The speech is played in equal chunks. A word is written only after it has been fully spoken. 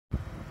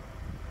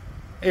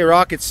Hey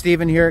Rock, it's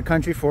Steven here at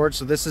Country Ford.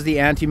 So this is the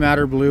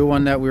antimatter blue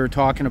one that we were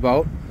talking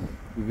about.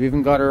 We've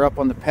even got her up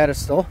on the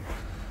pedestal,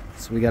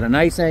 so we got a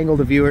nice angle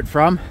to view it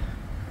from.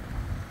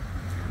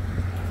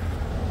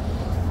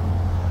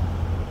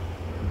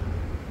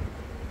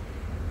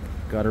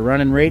 Got her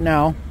running right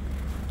now.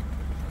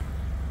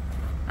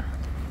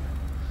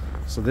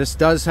 So this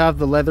does have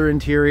the leather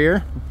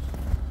interior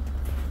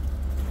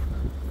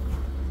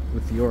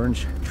with the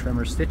orange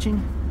Tremor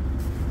stitching.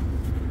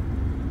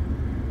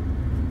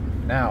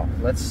 Now,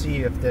 let's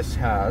see if this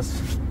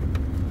has there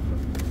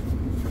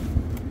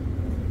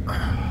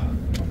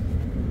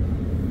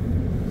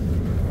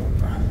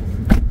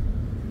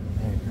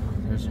you go.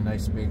 There's a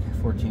nice big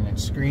 14-inch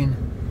screen.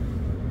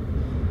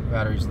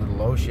 Battery's a little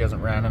low, she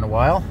hasn't ran in a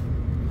while.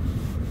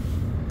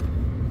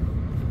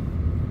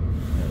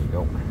 There we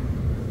go.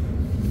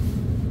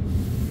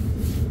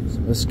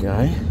 So this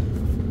guy,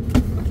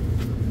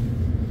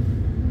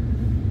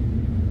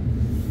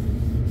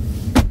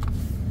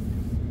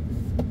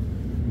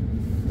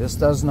 this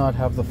does not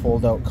have the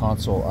fold-out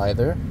console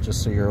either,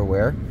 just so you're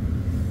aware.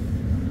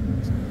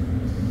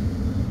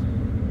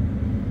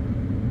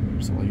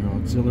 There's all your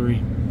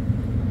auxiliary.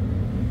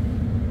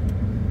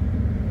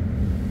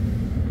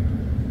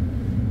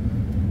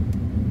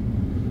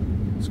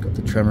 It's got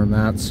the Tremor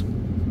mats.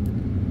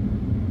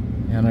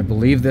 And I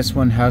believe this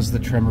one has the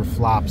Tremor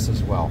flaps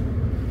as well.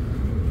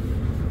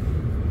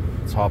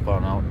 Let's hop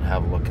on out and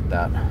have a look at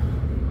that.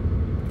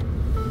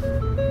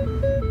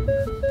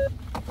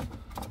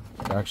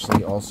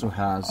 Actually also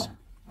has,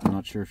 I'm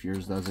not sure if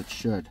yours does, it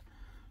should,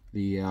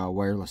 the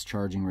wireless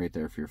charging right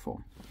there for your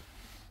phone,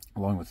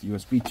 along with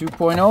USB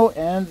 2.0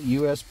 and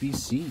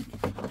USB-C.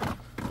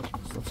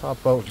 So let's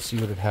hop out and see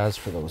what it has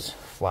for those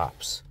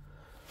flaps.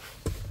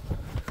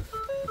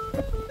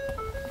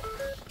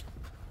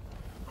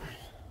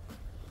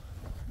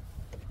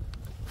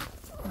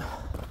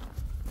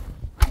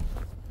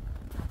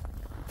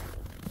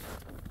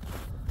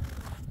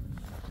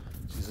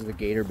 These are the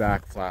gator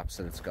back flaps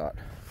that it's got.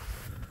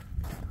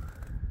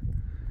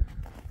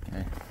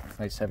 Okay,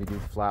 nice heavy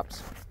duty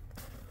flaps.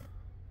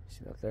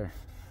 See that there?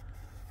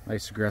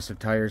 Nice aggressive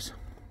tires.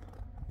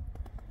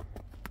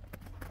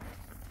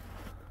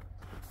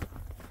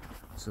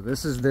 So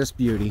this is this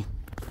beauty.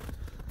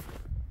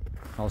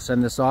 I'll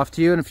send this off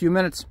to you in a few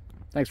minutes.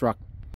 Thanks, Rock.